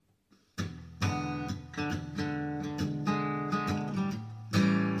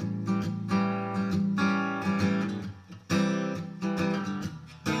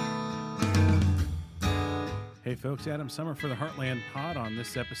folks. Adam Summer for the Heartland Pod. On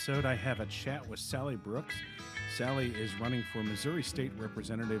this episode, I have a chat with Sally Brooks. Sally is running for Missouri State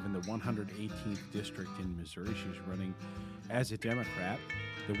Representative in the 118th District in Missouri. She's running as a Democrat.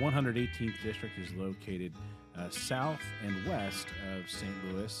 The 118th District is located south and west of St.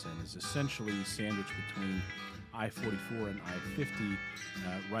 Louis and is essentially sandwiched between I-44 and I-50,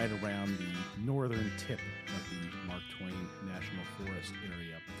 right around the northern tip of the Mark Twain National Forest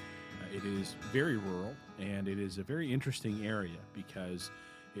area. It is very rural, and it is a very interesting area because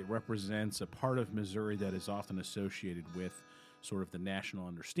it represents a part of Missouri that is often associated with sort of the national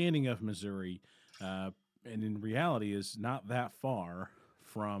understanding of Missouri, and in reality is not that far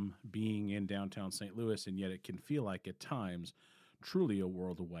from being in downtown St. Louis, and yet it can feel like at times truly a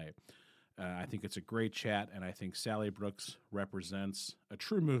world away. I think it's a great chat, and I think Sally Brooks represents a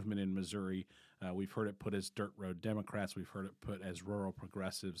true movement in Missouri. We've heard it put as dirt road Democrats. We've heard it put as rural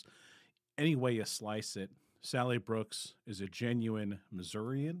progressives. Any way you slice it, Sally Brooks is a genuine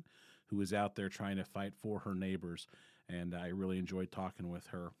Missourian who is out there trying to fight for her neighbors, and I really enjoyed talking with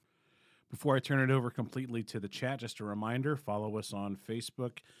her. Before I turn it over completely to the chat, just a reminder, follow us on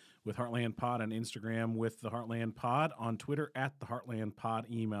Facebook with Heartland Pod, on Instagram with the Heartland Pod, on Twitter at the Heartland Pod,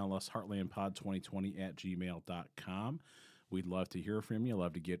 email us heartlandpod2020@gmail.com. We'd love to hear from you.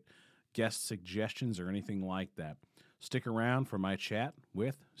 Love to get guest suggestions or anything like that. Stick around for my chat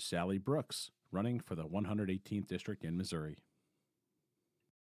with Sally Brooks, running for the 118th District in Missouri.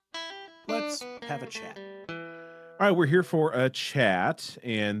 Let's have a chat. All right, we're here for a chat,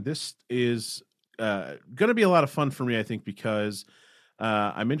 and this is going to be a lot of fun for me, I think, because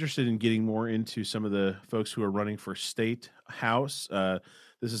I'm interested in getting more into some of the folks who are running for state house.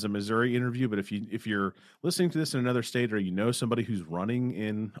 This is a Missouri interview, but if you're listening to this in another state, or you know somebody who's running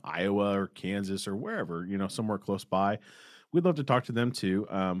in Iowa or Kansas or wherever, somewhere close by, we'd love to talk to them too.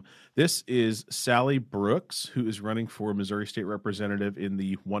 This is Sally Brooks, who is running for Missouri State Representative in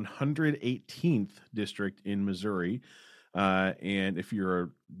the 118th District in Missouri. And if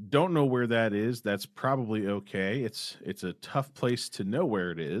you don't know where that is, that's probably okay. It's a tough place to know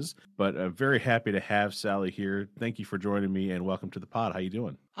where it is, but I'm very happy to have Sally here. Thank you for joining me, and welcome to the pod. How you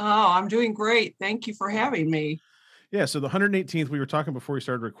doing? Oh, I'm doing great. Thank you for having me. Yeah, so the 118th, we were talking before we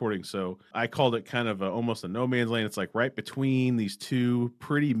started recording, so I called it kind of almost a no man's land. It's like right between these two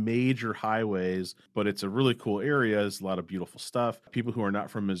pretty major highways, but it's a really cool area. There's a lot of beautiful stuff. People who are not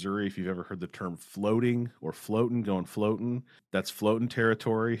from Missouri, if you've ever heard the term floating or floating, going floating, that's floating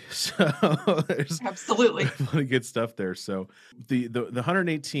territory. So there's absolutely a lot of good stuff there. So the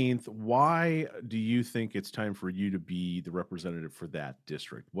 118th, why do you think it's time for you to be the representative for that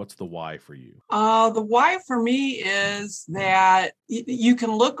district? What's the why for you? The why for me is that you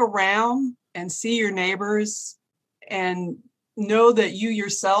can look around and see your neighbors and know that you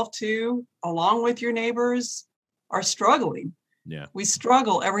yourself too, along with your neighbors, are struggling. Yeah. We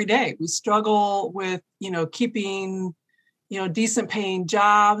struggle every day. We struggle with, keeping, decent paying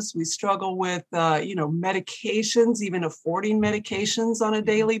jobs. We struggle with, medications, even affording medications on a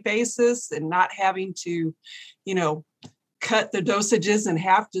daily basis and not having to, cut the dosages in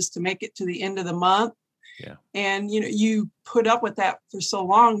half just to make it to the end of the month. Yeah. And, you put up with that for so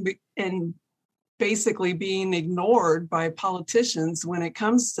long and basically being ignored by politicians when it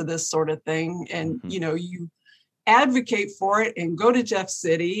comes to this sort of thing. And, you advocate for it and go to Jeff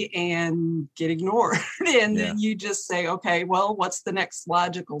City and get ignored. And then you just say, okay, well, what's the next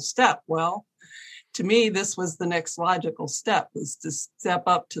logical step? Well, to me, this was the next logical step, was to step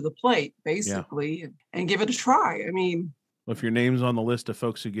up to the plate, basically, and give it a try. I mean, well, if your name's on the list of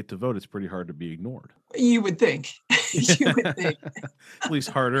folks who get to vote, it's pretty hard to be ignored. You would think. You would think. At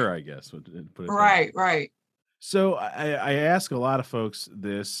least harder, I guess. Right. So I ask a lot of folks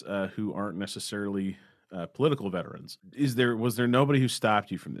this who aren't necessarily political veterans. Was there nobody who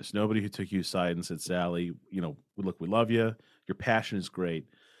stopped you from this? Nobody who took you aside and said, Sally, look, we love you. Your passion is great,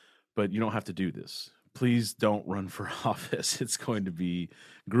 but you don't have to do this. Please don't run for office. It's going to be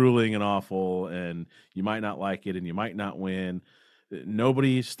grueling and awful, and you might not like it, and you might not win.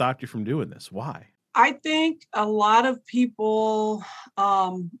 Nobody stopped you from doing this. Why? I think a lot of people,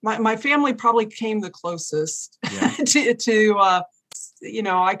 my family probably came the closest to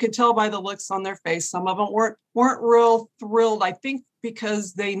I could tell by the looks on their face. Some of them weren't real thrilled. I think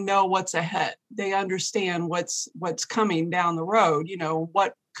because they know what's ahead. They understand what's coming down the road,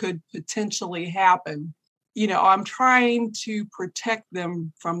 what could potentially happen. I'm trying to protect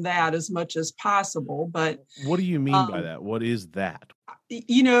them from that as much as possible. But what do you mean by that? What is that?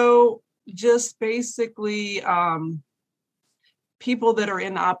 Just basically people that are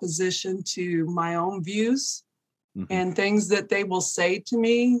in opposition to my own views and things that they will say to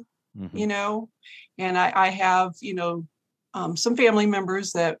me you know, and I have, some family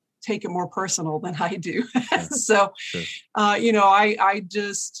members that take it more personal than I do. Sure. So, Sure. I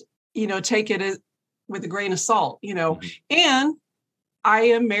just, take it with a grain of salt, and I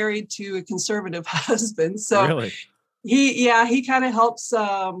am married to a conservative husband. So Really? he kind of helps,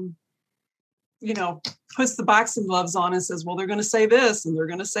 puts the boxing gloves on and says, well, they're going to say this and they're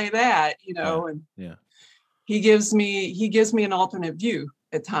going to say that, and Yeah. he gives me an alternate view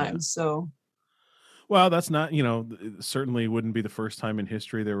at times. So, Well, that's not, it certainly wouldn't be the first time in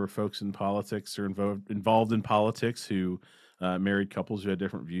history there were folks in politics or involved in politics who married couples who had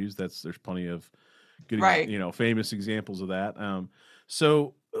different views. There's plenty of good, right. famous examples of that.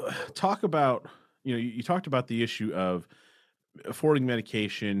 So talk about, you talked about the issue of affording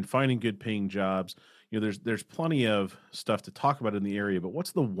medication, finding good paying jobs. There's plenty of stuff to talk about in the area, but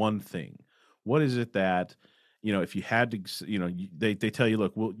what's the one thing? What is it that, if you had to, they tell you,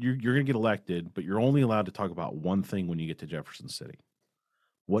 look, well, you're going to get elected, but you're only allowed to talk about one thing when you get to Jefferson City.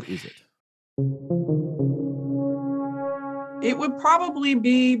 What is it? It would probably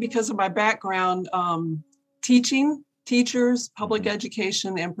be, because of my background, teachers, public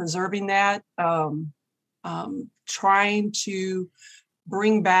education, and preserving that, trying to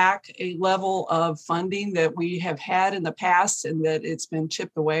bring back a level of funding that we have had in the past and that it's been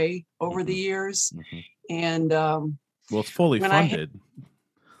chipped away over the years. And well, it's fully funded.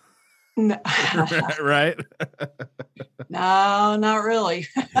 Right? No, not really.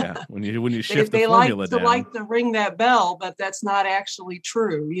 Yeah, when you shift the formula down. They like to ring that bell, but that's not actually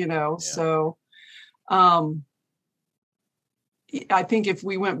true, Yeah. So I think if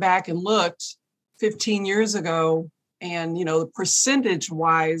we went back and looked 15 years ago, and the percentage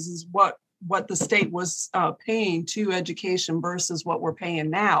wise is what the state was paying to education versus what we're paying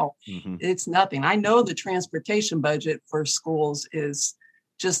now, it's nothing. I know the transportation budget for schools is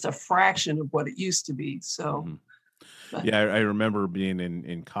just a fraction of what it used to be. So, yeah, I remember being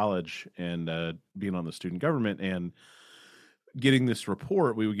in college and being on the student government and getting this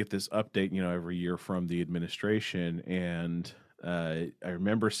report. We would get this update, every year from the administration, and I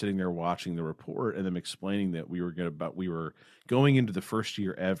remember sitting there watching the report and them explaining that we were going into the first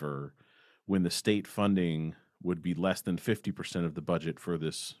year ever when the state funding would be less than 50% of the budget for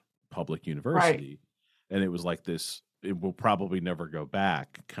this public university, and it was like this. It will probably never go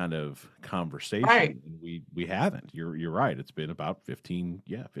back kind of conversation. Right. And we haven't. You're right. It's been about 15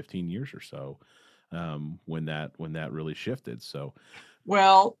 years or so when that really shifted. So,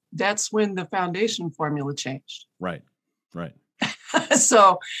 well, that's when the foundation formula changed. Right.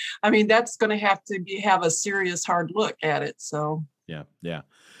 So, I mean, that's going to have a serious hard look at it. So, yeah.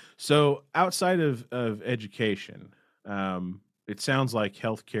 So outside of education, it sounds like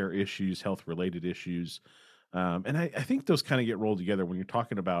healthcare issues, health related issues. And I think those kind of get rolled together when you're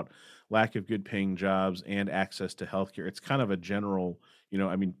talking about lack of good paying jobs and access to healthcare. It's kind of a general,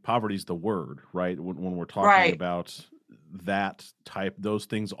 poverty is the word, right? When we're talking about those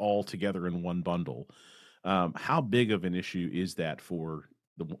things all together in one bundle. How big of an issue is that for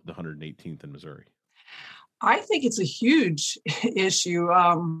the 118th in Missouri? I think it's a huge issue.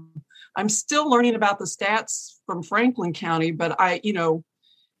 I'm still learning about the stats from Franklin County, but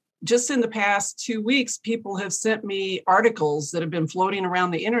just in the past 2 weeks, people have sent me articles that have been floating around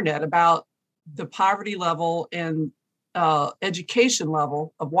the internet about the poverty level and education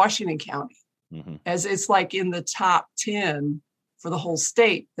level of Washington County, as it's like in the top 10 for the whole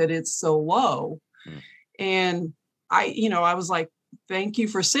state, that it's so low. And I was like, thank you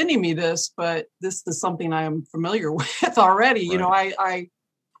for sending me this, but this is something I am familiar with already. Right.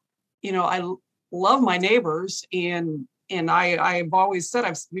 I love my neighbors, and I've always said,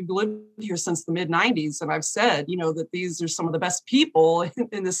 we've lived here since the mid 90s. And I've said, that these are some of the best people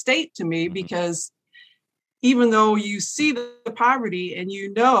in the state to me, because even though you see the poverty and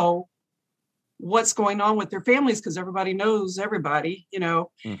what's going on with their families, because everybody knows everybody,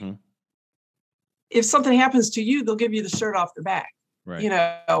 if something happens to you, they'll give you the shirt off the back. Right.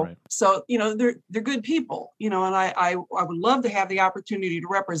 Right. So, they're good people, and I would love to have the opportunity to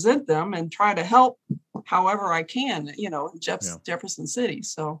represent them and try to help however I can, in Jefferson City.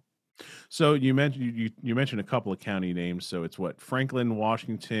 So you mentioned a couple of county names. So it's what, Franklin,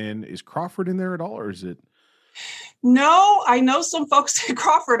 Washington. Is Crawford in there at all, or is it? No, I know some folks in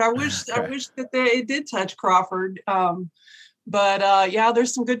Crawford. I wish that it did touch Crawford. But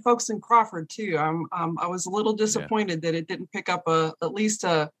there's some good folks in Crawford too. I was a little disappointed that it didn't pick up at least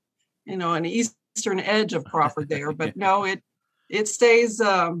an eastern edge of Crawford there. But no, it stays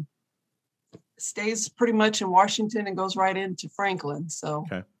pretty much in Washington and goes right into Franklin. So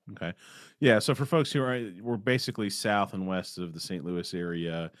okay, yeah. So for folks we're basically south and west of the St. Louis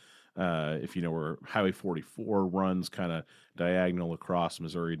area. if you know where Highway 44 runs kind of diagonal across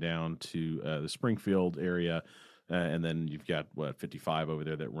Missouri down to the Springfield area. And then you've got 55 over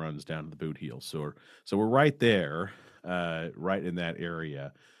there that runs down to the Boot Heel. So we're right there, right in that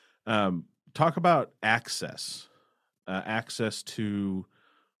area. Talk about access to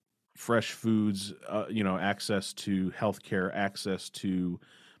fresh foods, access to healthcare, access to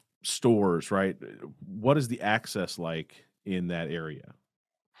stores, right? What is the access like in that area?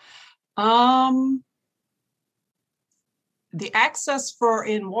 The access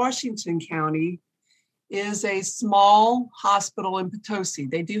in Washington County is a small hospital in Potosi.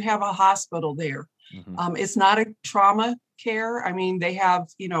 They do have a hospital there. Mm-hmm. It's not a trauma care. I mean, they have,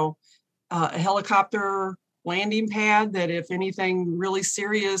 a helicopter landing pad that if anything really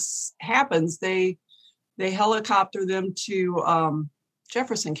serious happens, they helicopter them to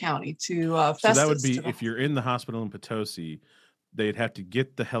Jefferson County to Festus. So that would be, if you're in the hospital in Potosi, they'd have to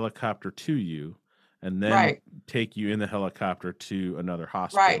get the helicopter to you and then take you in the helicopter to another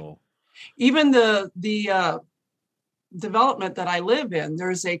hospital. Right. Even the development that I live in,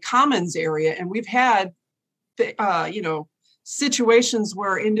 there's a commons area, and we've had, situations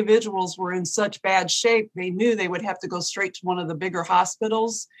where individuals were in such bad shape, they knew they would have to go straight to one of the bigger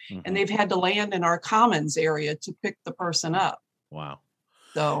hospitals, mm-hmm. and they've had to land in our commons area to pick the person up. Wow.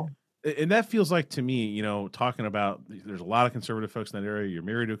 So. And that feels like to me, talking about, there's a lot of conservative folks in that area. You're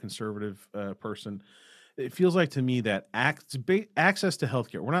married to a conservative person. It feels like to me that access to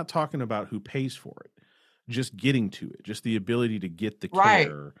healthcare, we're not talking about who pays for it, just getting to it, just the ability to get the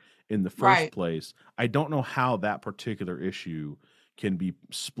care in the first place. I don't know how that particular issue can be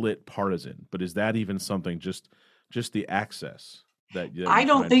split partisan, but is that even something, just the access that I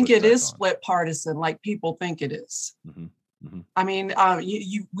don't think it is split partisan like people think it is. Mm-hmm. Mm-hmm. I mean,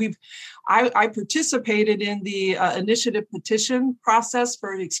 I participated in the initiative petition process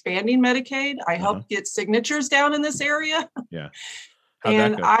for expanding Medicaid. I helped get signatures down in this area. Yeah.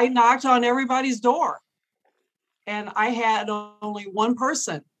 And I knocked on everybody's door. And I had only one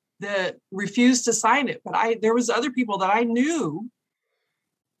person that refused to sign it. But there was other people that I knew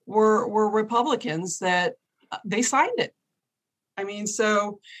were Republicans that they signed it. I mean,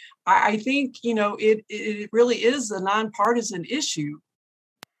 so I think, it really is a nonpartisan issue,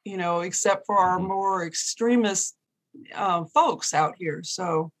 except for our more extremist folks out here.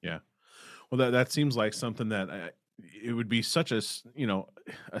 So, yeah, well, that seems like something that it would be such a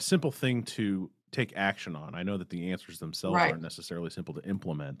simple thing to take action on. I know that the answers themselves aren't necessarily simple to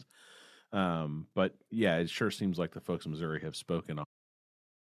implement. But yeah, it sure seems like the folks in Missouri have spoken on.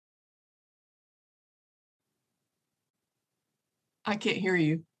 I can't hear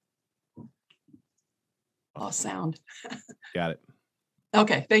you. Lost sound. Got it.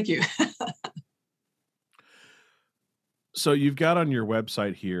 Okay, thank you. So you've got on your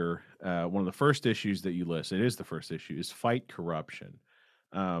website here, one of the first issues that you list, it is the first issue, is fight corruption.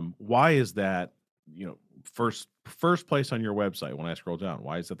 Why is that, first place on your website when I scroll down?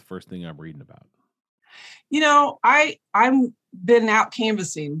 Why is that the first thing I'm reading about? I'm been out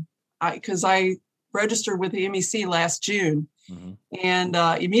canvassing because I registered with the MEC last June. Mm-hmm. And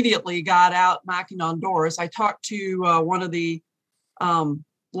immediately got out knocking on doors. I talked to one of the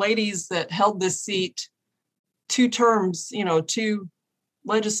ladies that held this seat 2 terms, 2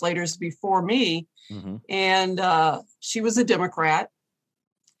 legislators before me. Mm-hmm. And she was a Democrat,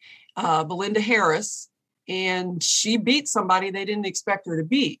 Belinda Harris, and she beat somebody they didn't expect her to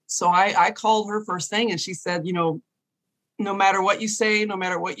beat. So I called her first thing, and she said, no matter what you say, no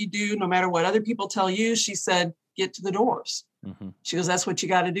matter what you do, no matter what other people tell you, she said, get to the doors. Mm-hmm. She goes, that's what you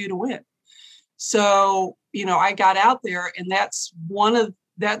got to do to win. So, I got out there, and that's more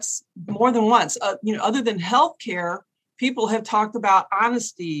than once, other than healthcare, people have talked about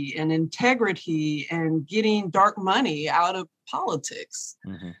honesty and integrity and getting dark money out of politics.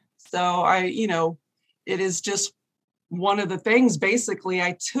 Mm-hmm. So it is just one of the things basically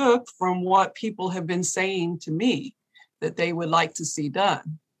I took from what people have been saying to me that they would like to see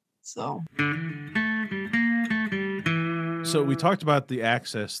done. So we talked about the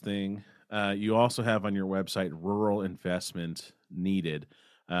access thing. You also have on your website rural investment needed.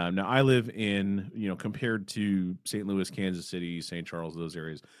 Now, I live in, compared to St. Louis, Kansas City, St. Charles, those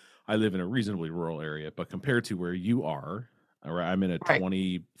areas, I live in a reasonably rural area. But compared to where you are, I'm in a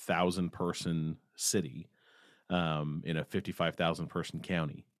 20,000 person city, in a 55,000 person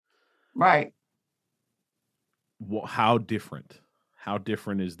county. Right. Well, how different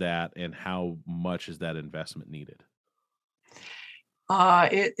is that, and how much is that investment needed?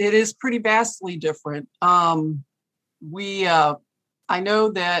 It is pretty vastly different. I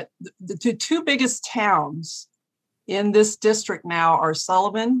know that the 2 biggest towns in this district now are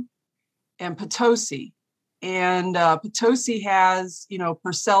Sullivan and Potosi. And Potosi has,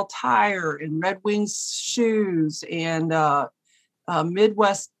 Purcell Tire and Red Wings Shoes and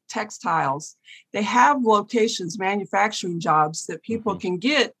Midwest Textiles. They have locations, manufacturing jobs that people can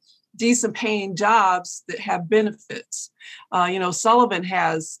get decent paying jobs that have benefits. Sullivan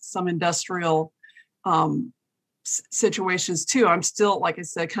has some industrial situations too. I'm still, like I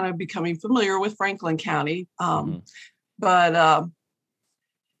said, kind of becoming familiar with Franklin County. But,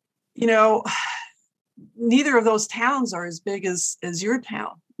 neither of those towns are as big as your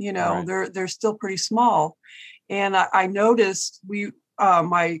town. Right. They're still pretty small. And I noticed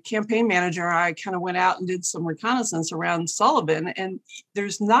my campaign manager and I kind of went out and did some reconnaissance around Sullivan, and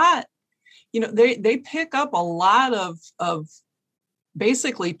there's not, they pick up a lot of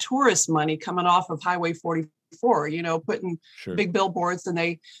basically tourist money coming off of Highway 44, putting big billboards, and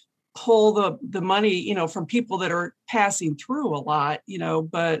they pull the money, from people that are passing through a lot,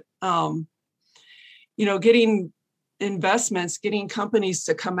 but, getting investments, getting companies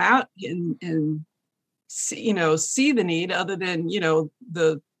to come out and see the need, other than,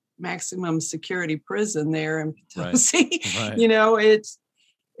 the maximum security prison there in Potosi. Right.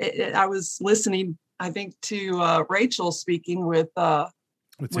 I was listening, I think, to Rachel speaking with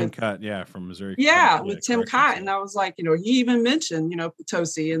Tim Cott, from Missouri. Yeah, with Tim Cott. And I was like, he even mentioned,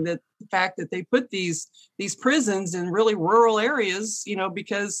 Potosi, and that the fact that they put these prisons in really rural areas,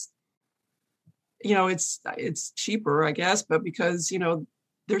 because, it's cheaper, I guess, but because,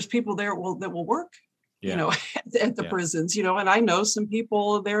 there's people there that will work, at the prisons, and I know some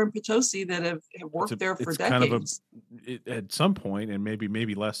people there in Potosi that have worked there for decades. At some point, and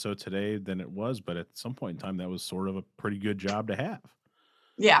maybe less so today than it was, but at some point in time, that was sort of a pretty good job to have.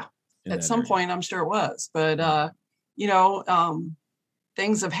 Yeah, at some point, I'm sure it was. But,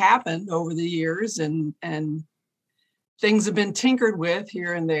 things have happened over the years, and things have been tinkered with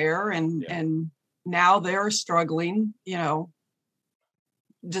here and there. And now they're struggling,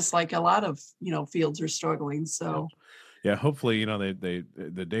 just like a lot of, fields are struggling. So, yeah, hopefully, they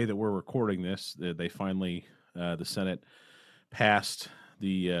the day that we're recording this, they finally, the Senate passed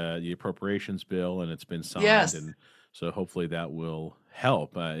the appropriations bill, and it's been signed. Yes. And so hopefully that will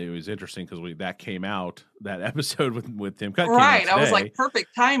help. It was interesting because that came out, that episode with Tim Cott. Right. I was like,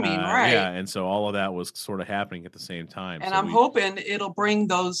 perfect timing. Right. Yeah. And so all of that was sort of happening at the same time. And so I'm hoping it'll bring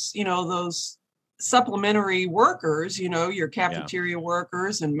those, those supplementary workers, your cafeteria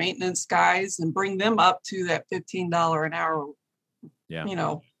workers and maintenance guys, and bring them up to that $15 an hour,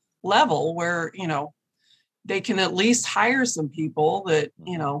 level where, they can at least hire some people that,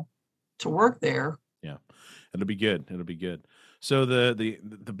 to work there. Yeah. It'll be good. It'll be good. So the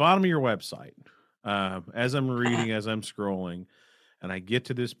bottom of your website, as I'm reading, as I'm scrolling, and I get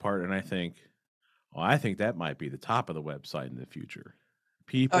to this part, and I think that might be the top of the website in the future.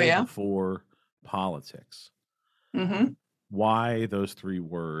 People before politics. Mm-hmm. Why those three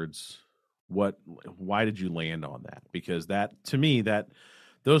words? Why did you land on that? Because that, to me,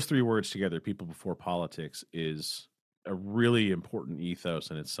 those three words together, people before politics, is a really important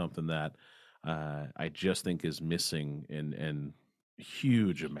ethos, and it's something that I just think is missing in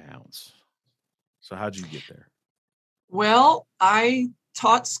huge amounts. So how'd you get there? Well, I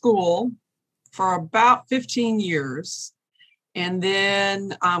taught school for about 15 years. And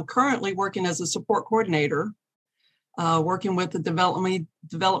then I'm currently working as a support coordinator, working with the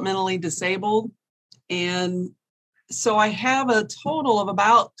developmentally disabled. And so I have a total of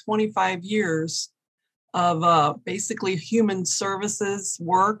about 25 years of basically human services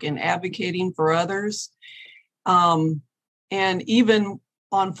work and advocating for others. And even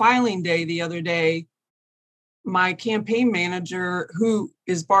on filing day the other day, my campaign manager, who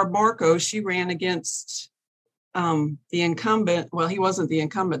is Barb Marco, she ran against the incumbent. Well, he wasn't the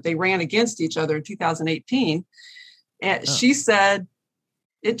incumbent. They ran against each other in 2018. And she said,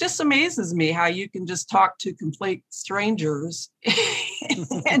 it just amazes me how you can just talk to complete strangers.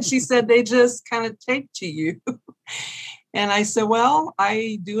 And she said, they just kind of take to you. And I said, well,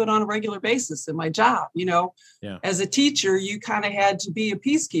 I do it on a regular basis in my job. As a teacher, you kind of had to be a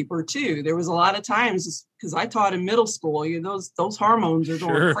peacekeeper too. There was a lot of times, because I taught in middle school, those hormones are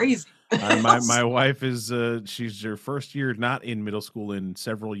going crazy. My wife is, she's her first year not in middle school in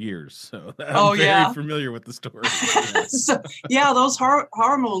several years. So I'm very familiar with the story. So, those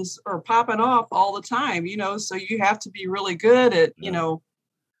hormones are popping off all the time, so you have to be really good at,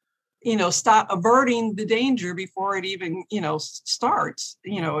 stop averting the danger before it even, starts,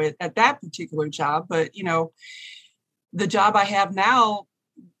 at that particular job. But, the job I have now,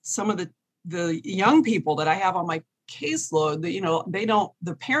 some of the young people that I have on my caseload, that,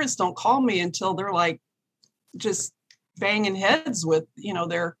 the parents don't call me until they're like just banging heads with,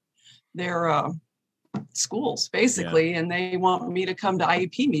 schools basically, and they want me to come to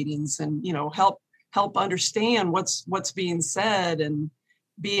IEP meetings and help understand what's being said and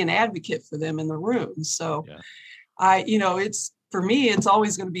be an advocate for them in the room. So it's, for me, it's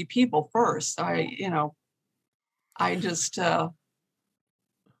always going to be people first. I just have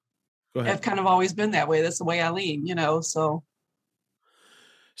kind of always been that way. That's the way I lean, so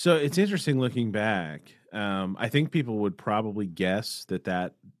it's interesting looking back. I think people would probably guess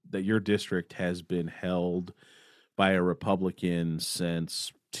that your district has been held by a Republican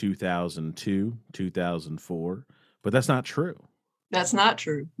since 2002, 2004, but that's not true. That's not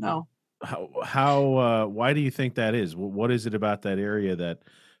true. No. Why do you think that is? What is it about that area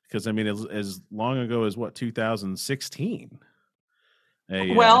because I mean, as long ago as 2016,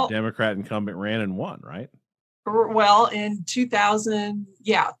 a Democrat incumbent ran and won, right? Well, in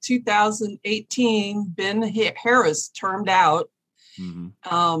 2018, Ben Harris termed out.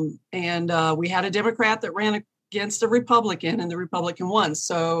 Mm-hmm. And we had a Democrat that ran against a Republican, and the Republican won.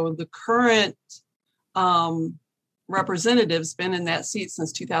 So the current representative's been in that seat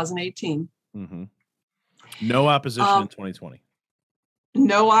since 2018. Mm-hmm. No opposition in 2020.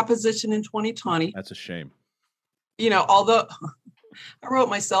 No opposition in 2020. That's a shame. Although I wrote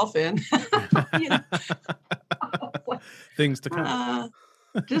myself in. Things to come.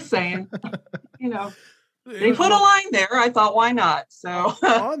 Just saying. They put a line there. I thought, why not? So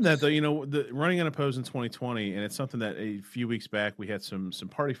on that, though, the running unopposed in 2020, and it's something that a few weeks back we had some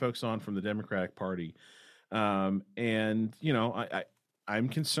party folks on from the Democratic Party, and I'm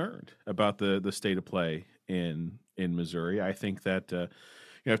concerned about the state of play in Missouri. I think that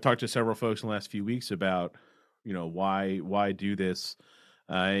I've talked to several folks in the last few weeks about why do this,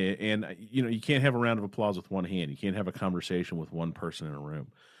 and you can't have a round of applause with one hand. You can't have a conversation with one person in a room.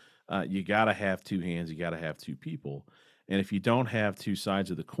 You got to have two hands. You got to have two people. And if you don't have two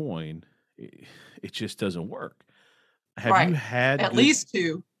sides of the coin, it just doesn't work. Have you had at least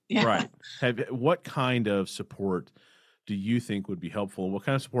two? Yeah. Right. What kind of support do you think would be helpful? What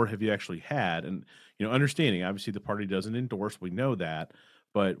kind of support have you actually had? And, understanding, obviously the party doesn't endorse, we know that,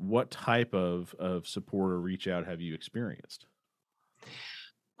 but what type of support or reach out have you experienced?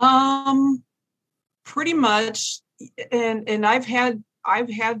 Pretty much. And I've had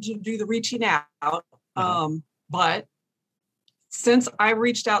to do the reaching out. But since I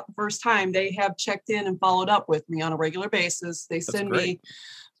reached out the first time, they have checked in and followed up with me on a regular basis. They send me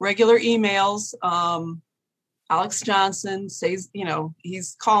regular emails. Alex Johnson says,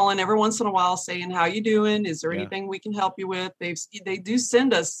 he's calling every once in a while saying, how you doing? Is there anything we can help you with? They do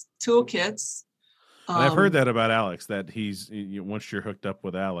send us toolkits. And I've heard that about Alex, that once you're hooked up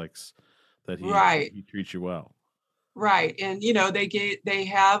with Alex, that he treats you well. Right. And, they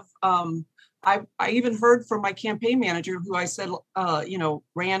have, I even heard from my campaign manager, who I said,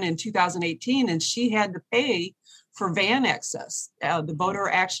 ran in 2018, and she had to pay for van access, the Voter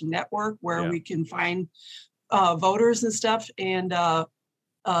Action Network, where we can find voters and stuff. And the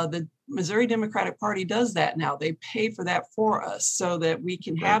Missouri Democratic Party does that now. They pay for that for us so that we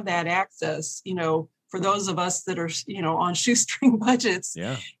can have that access, for those of us that are, on shoestring budgets,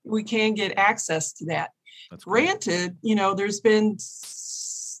 we can get access to that. That's granted, there's been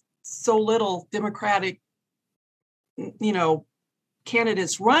so little Democratic,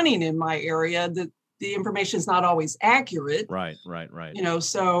 candidates running in my area that the information is not always accurate. Right.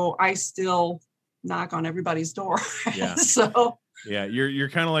 So I still knock on everybody's door. Yeah. So yeah, you're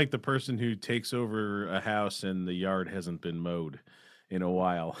kind of like the person who takes over a house and the yard hasn't been mowed in a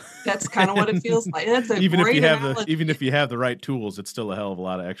while. That's kind of what it feels like. That's even if you have the right tools, it's still a hell of a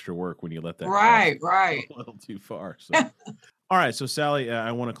lot of extra work when you let that right a little too far. So. All right, so Sally,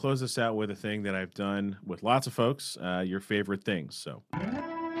 I want to close this out with a thing that I've done with lots of folks. Your favorite things. So.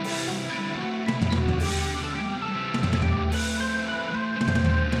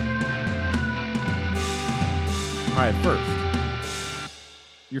 All right, first,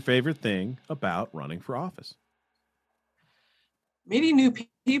 your favorite thing about running for office. Meeting new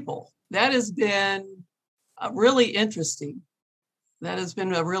people. That has been really interesting. That has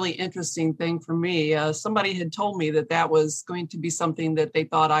been a really interesting thing for me. Somebody had told me that was going to be something that they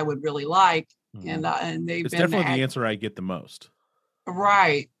thought I would really like, and they've it's been definitely the answer I get the most.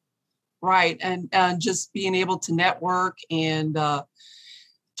 Right, and just being able to network and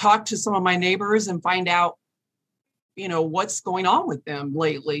talk to some of my neighbors and find out, what's going on with them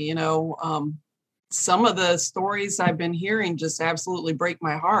lately. Some of the stories I've been hearing just absolutely break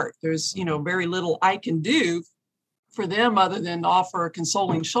my heart. There's, very little I can do for them other than offer a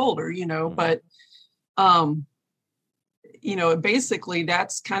consoling shoulder, but, basically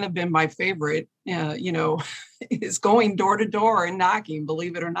that's kind of been my favorite, is going door to door and knocking,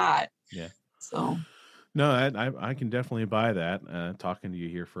 believe it or not. Yeah. So. No, I can definitely buy that. Talking to you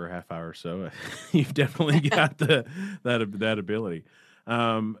here for a half hour or so, you've definitely got that ability.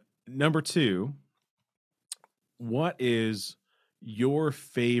 Number 2, what is your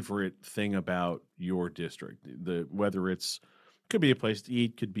favorite thing about your district? Whether could be a place to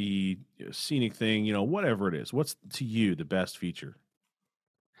eat, could be a scenic thing, whatever it is. What's to you the best feature?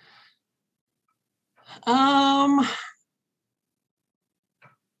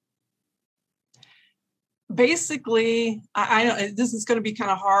 Basically, I know this is going to be kind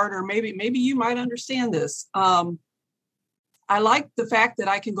of hard, or maybe you might understand this. I like the fact that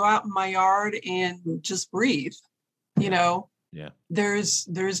I can go out in my yard and just breathe. Yeah. There's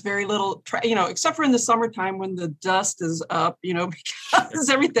very little, except for in the summertime when the dust is up, because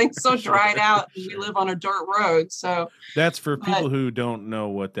everything's so dried out and we live on a dirt road. So that's for people who don't know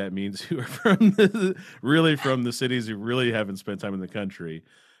what that means, who are from the cities, who really haven't spent time in the country.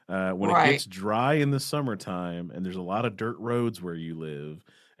 When it gets dry in the summertime and there's a lot of dirt roads where you live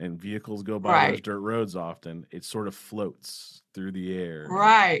and vehicles go by those dirt roads often, it sort of floats through the air.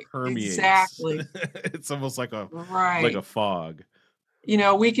 Right. Permeates. Exactly. It's almost like a fog.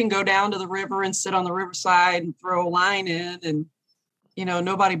 We can go down to the river and sit on the riverside and throw a line in and,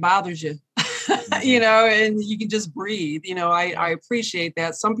 nobody bothers you, and you can just breathe. I appreciate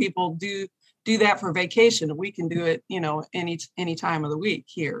that. Some people do that for vacation. We can do it, any time of the week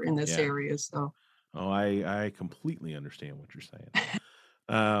here in this area. So, I completely understand what you're saying.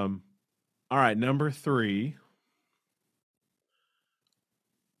 All right, number 3.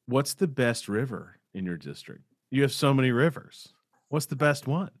 What's the best river in your district? You have so many rivers. What's the best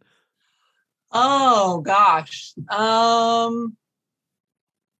one? Oh gosh. I'm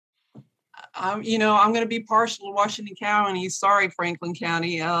going to be partial to Washington County. Sorry, Franklin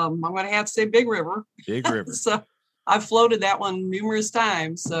County. I'm going to have to say Big River. Big River. So I've floated that one numerous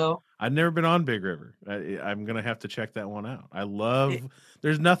times. So I've never been on Big River. I'm going to have to check that one out.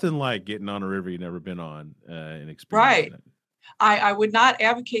 There's nothing like getting on a river you've never been on and experiencing it. I would not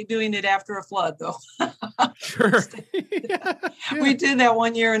advocate doing it after a flood, though. Sure. We did that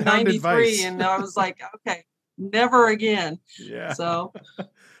one year in 93, and I was like, okay, never again. Yeah. So.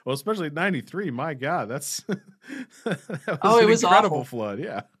 Well, especially 93. My God, that was an was incredible awful. flood.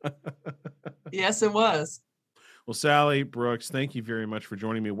 Yeah. Yes, it was. Well, Sally Brooks, thank you very much for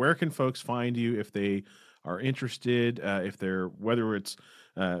joining me. Where can folks find you if they are interested? Whether it's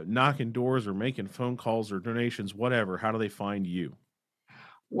knocking doors or making phone calls or donations, whatever, how do they find you?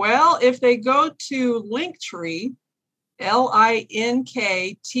 Well, if they go to Linktree,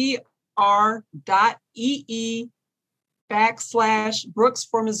 linktr.ee/Brooks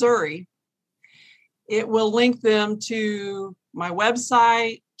for Missouri, it will link them to my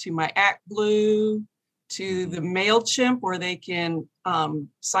website, to my ActBlue, to the MailChimp, where they can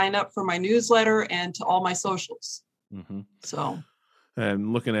sign up for my newsletter, and to all my socials. Mm-hmm. So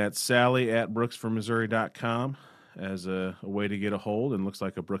I'm looking at Sally at brooksformissouri.com as a way to get a hold, and looks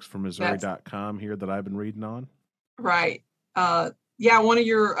like a brooksformissouri.com here that I've been reading on. Right. One of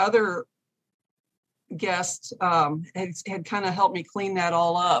your other guests had kind of helped me clean that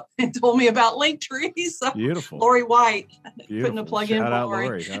all up and told me about Linktree. So beautiful. Lori White. Beautiful. Putting a plug Shout in for out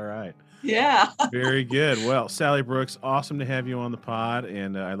Lori. All right. Yeah. Very good. Well, Sally Brooks, awesome to have you on the pod,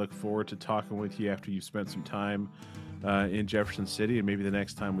 and I look forward to talking with you after you've spent some time in Jefferson City, and maybe the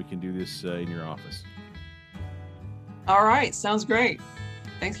next time we can do this in your office. All right. Sounds great.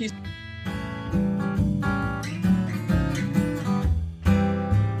 Thank you.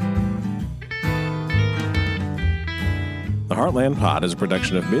 The Heartland Pod is a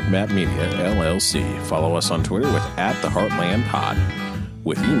production of Midmap Media, LLC. Follow us on Twitter with @TheHeartlandPod.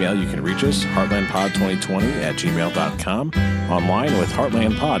 With email, you can reach us, heartlandpod2020@gmail.com, online with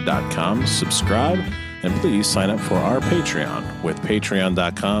heartlandpod.com. Subscribe, and please sign up for our Patreon with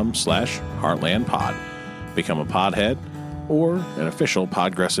patreon.com/heartlandpod. Become a podhead or an official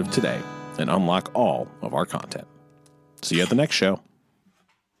Podgressive today and unlock all of our content. See you at the next show.